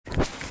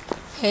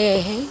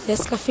Hej, jag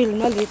ska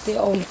filma lite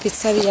om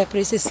pizzeria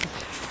precis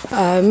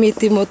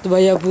mitt emot var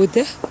jag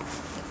bodde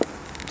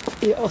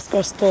i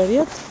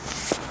Oscarstorget.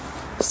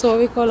 Så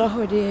vi kollar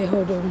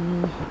hur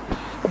de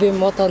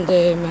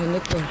bemötande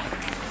människor.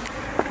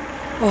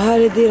 Och här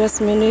är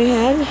deras meny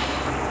här.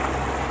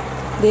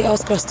 Det är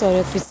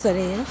Oscarstorget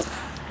pizzeria.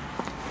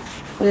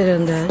 Det är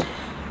den där.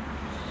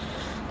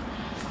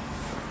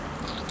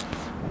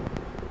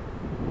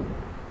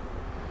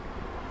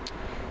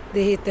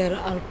 Det heter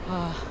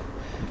Alfa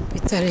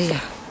Pizzeria.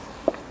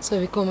 Så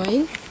vi kommer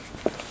in.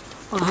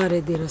 Och här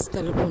är deras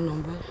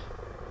telefonnummer.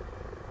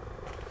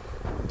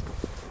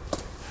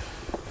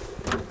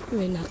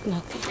 Vi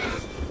natt.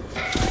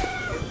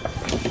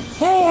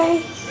 Hej,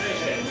 hej!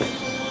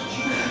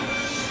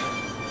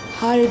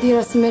 Här är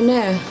deras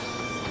meny.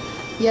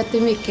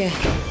 Jättemycket.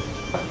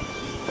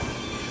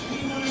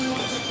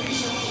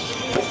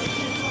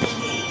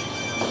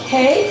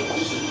 Hej!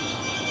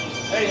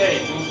 Hej,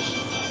 hej!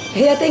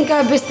 Jag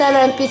tänker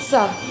beställa en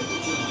pizza.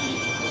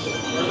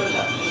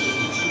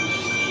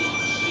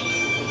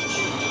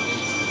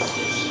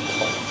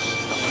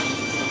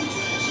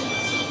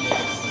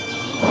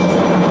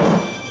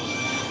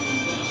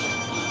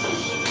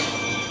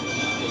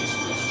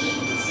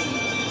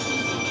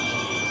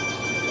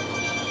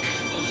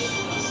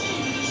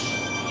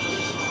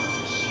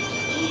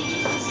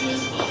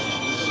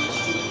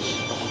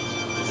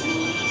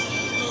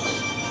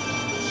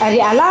 Är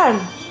det alarm?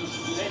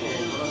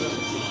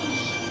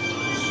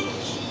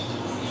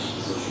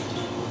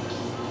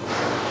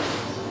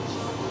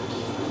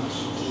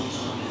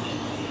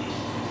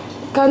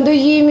 Kan du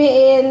ge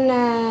mig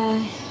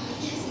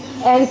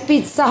en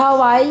pizza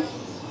Hawaii?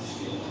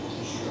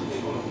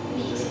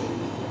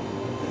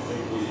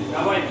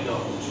 Hawaii då?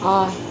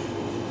 Ja,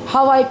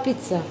 Hawaii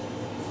pizza.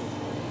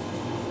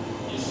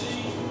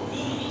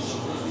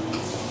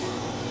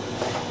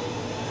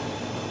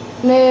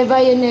 Med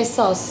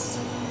bearnaisesås.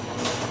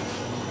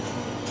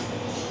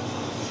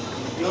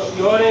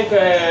 Jag har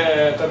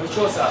en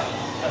capricciosa,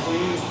 alltså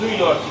just New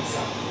York pizza.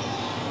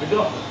 Vill du?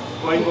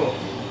 På en gång.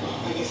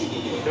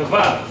 Det är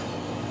varmt.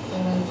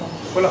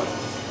 Kolla.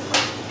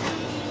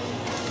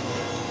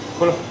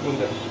 Kolla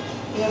under.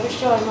 Jag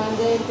förstår, men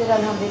det är inte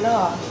den han vill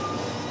ha.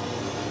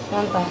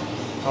 Vänta.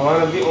 Om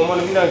man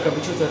vill ha en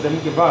capricciosa, det är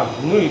mycket varmt.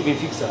 Nu är vi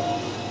fixat.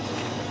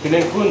 Till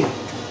en kund,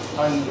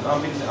 han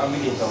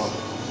vill inte ha.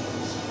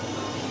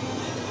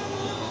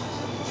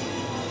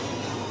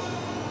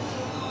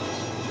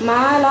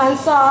 Men han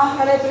sa,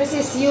 han har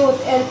precis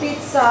gjort en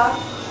pizza.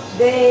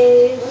 Det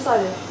är, vad sa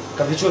du?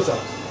 Capricciosa.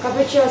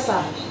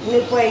 Capricciosa.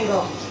 Nu på en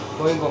gång.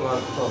 På en gång, ja.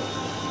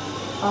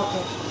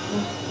 Okej.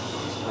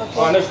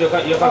 Och annars, jag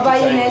kan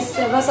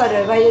fixa en. Vad sa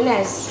du?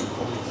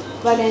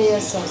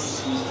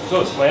 Bearnaisesås.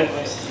 Sås,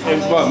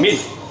 bara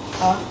milk.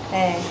 Ja,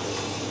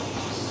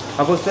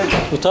 Han får ställa.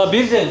 Du tar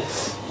bilden?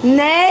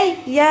 Nej,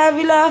 jag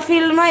vill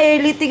filma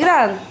er lite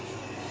grann.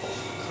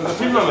 Ska du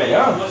filma mig,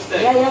 ja?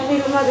 Ja, jag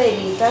filmar dig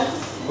lite.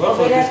 Och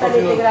berätta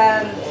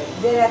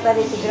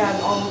lite grann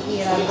om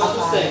er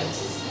affär.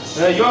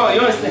 Jag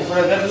är stängd för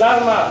att det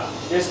larmar.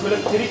 Jag skulle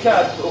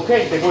trycka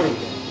okej, det går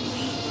inte.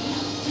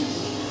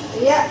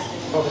 Ja,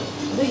 Okej.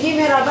 du ger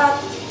mig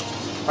rabatt.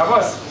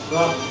 Abbas,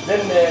 den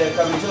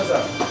capricciosa.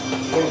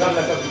 Den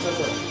gamla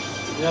capricciosa.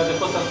 Ja, det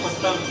kostar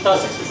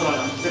 60 kronor.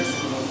 60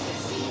 kronor.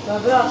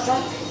 Vad bra, tack.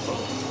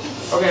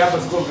 Okej,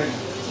 Abbas, gå och räkna.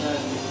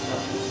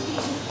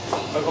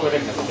 Jag kommer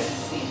räkna för dig.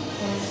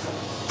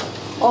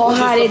 Och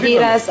här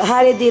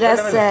är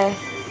deras...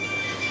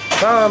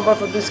 Fan,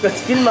 varför du ska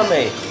filma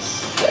mig?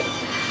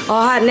 Och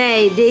här,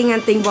 nej, det är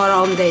ingenting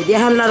bara om dig. Det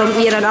handlar om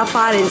er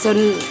affären,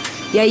 så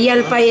jag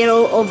hjälper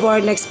er att vara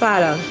en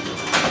expert.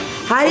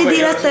 Här är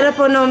deras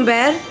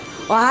telefonnummer.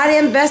 Och här är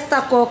en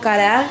bästa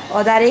kokare.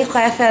 Och där är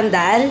chefen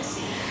där.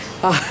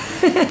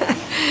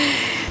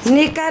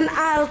 Ni kan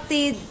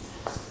alltid...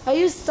 Ja,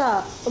 just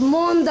det.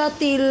 Måndag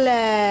till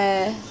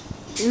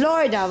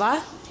lördag, va?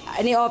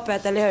 Är ni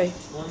öppet, eller hur?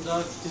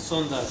 Måndag till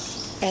söndag.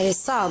 Är det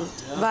sant?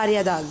 Ja.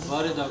 Varje dag?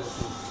 Varje dag.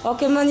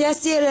 Okej, men jag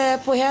ser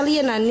på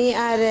helgerna, ni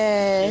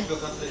är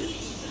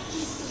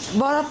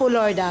bara på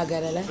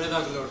lördagar, eller? Fredag,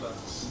 lördag.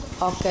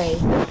 Okay.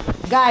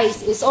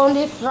 Guys, it's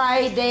only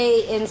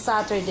Friday and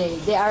Saturday.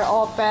 They are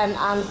open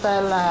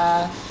until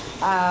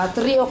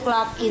 3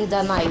 o'clock in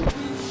the night.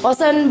 Och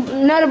sen,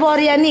 när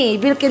börjar ni?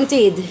 Vilken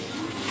tid?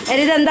 Är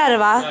det den där,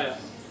 va? Ja,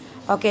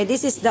 ja. Okay,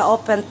 this is the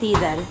open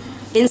tiden.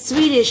 In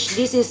Swedish,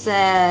 this is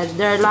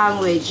their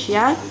language,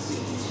 yeah?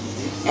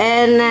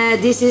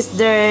 And this is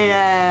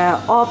their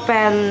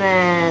open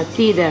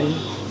tiden.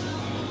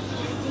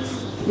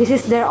 This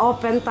is their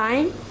open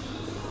time.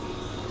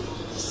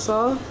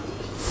 So,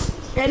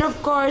 and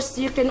of course,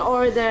 you can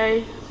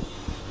order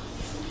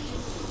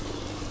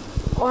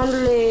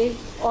only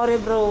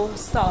Örebro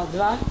stad,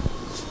 va?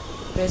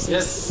 Precis.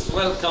 Yes,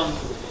 welcome.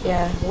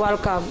 Yeah,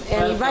 welcome.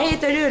 And Welcome. vad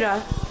heter du då?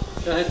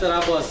 Jag heter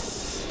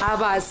Abbas.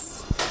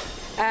 Abbas.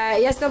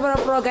 Jag ska bara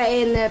fråga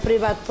en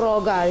privat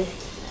fråga.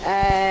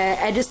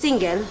 Är du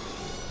singel?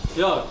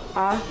 Ja.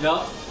 Ja.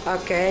 Ja.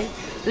 Okej.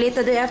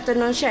 Letar du efter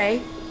någon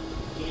tjej?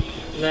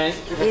 Nej.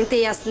 Inte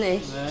just nu?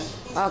 Nej.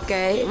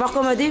 Okej. Var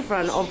kommer du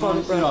ifrån?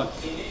 Från Irak.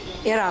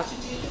 Irak.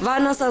 Var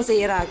någonstans i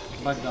Irak?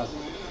 Bagdad.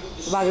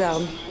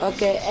 Bagdad.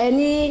 Okej. Är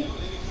ni...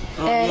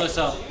 Från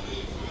USA.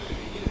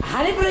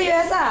 Han är från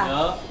USA?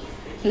 Ja.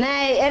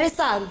 Nej, är det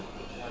sant?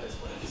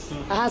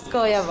 Han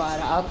skojar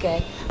bara,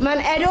 okej. Men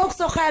är du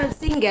också själv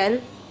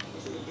singel?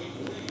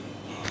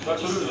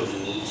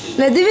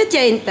 Nej, det vet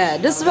jag inte.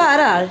 Du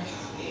svarar.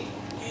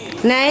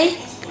 Nej,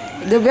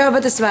 du behöver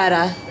inte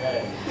svära.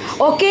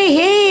 Okej,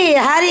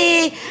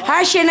 hej!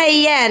 Här känner jag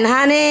igen.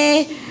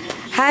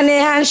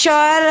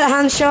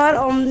 Han kör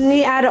om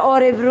ni är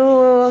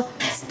Örebro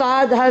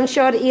stad, han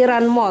kör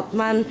Iran mat.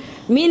 Men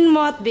min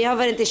mat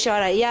behöver inte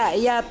köra,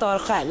 jag tar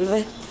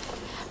själv.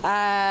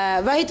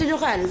 Vad heter du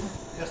själv?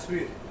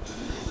 Jasmin.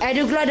 Är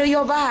du glad att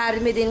jobba här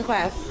med din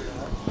chef?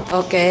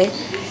 Okej.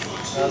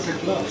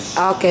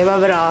 Okej,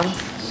 vad bra.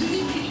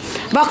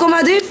 Var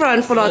kommer du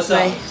ifrån? Förlåt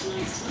mig.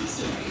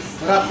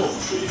 Morocco.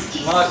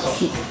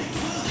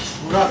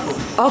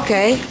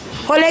 Okej.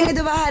 Hur länge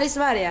du var här i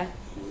Sverige?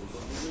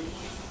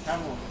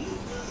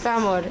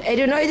 5 år. Är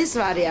du nöjd i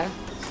Sverige?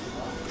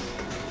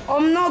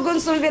 Om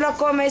någon som vill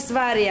komma i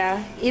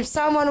Sverige, if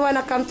someone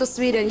wanna come to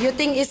Sweden, you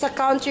think it's a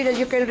country that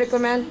you can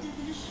recommend?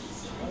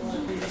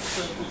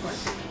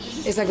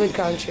 It's a good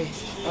country.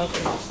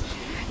 Okay.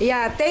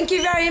 Yeah, thank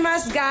you very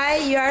much, guy.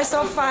 You are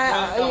so fun.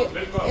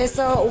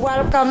 So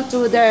welcome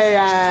to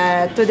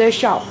their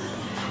shop.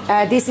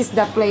 This is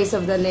the place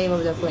of the name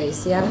of the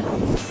place, yeah.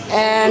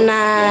 And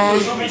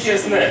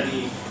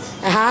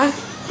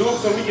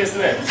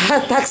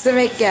tack så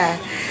mycket.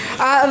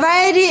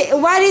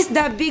 What is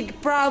the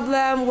big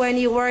problem when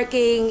you're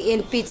working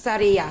in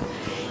pizzeria?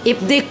 If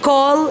they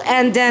call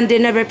and then they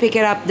never pick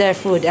it up their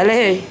food, eller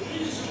hur?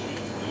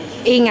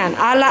 Ingen.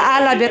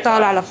 Alla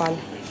betalar i alla fall.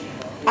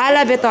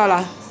 Alla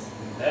betalar.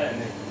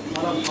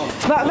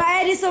 Vad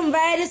är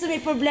det som är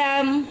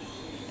problem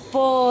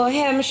på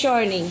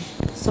hemkörning,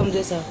 som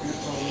du sa?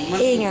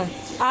 Ingen.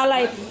 Alla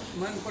är...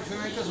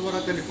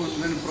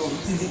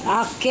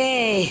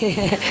 Okej.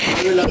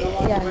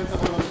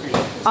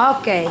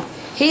 Okay.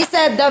 He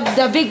said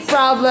the big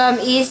problem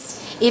is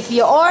if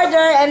you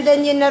order and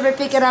then you never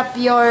pick it up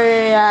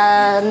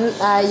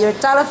your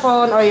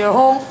telephone or your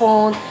home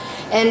phone,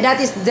 and that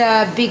is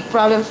the big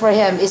problem for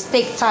him. It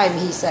take time,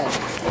 he said.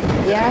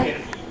 Yeah.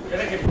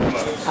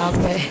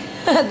 Okay.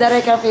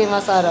 Direct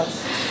famous Arab.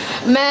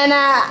 Man,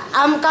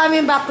 I'm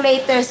coming back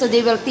later, so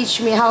they will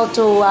teach me how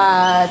to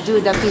do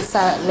the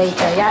pizza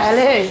later. Yeah,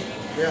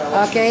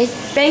 yeah. Okay.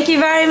 Thank you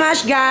very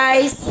much,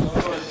 guys.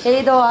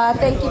 Hey, Doha.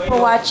 Thank you for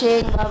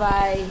watching. Bye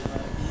bye.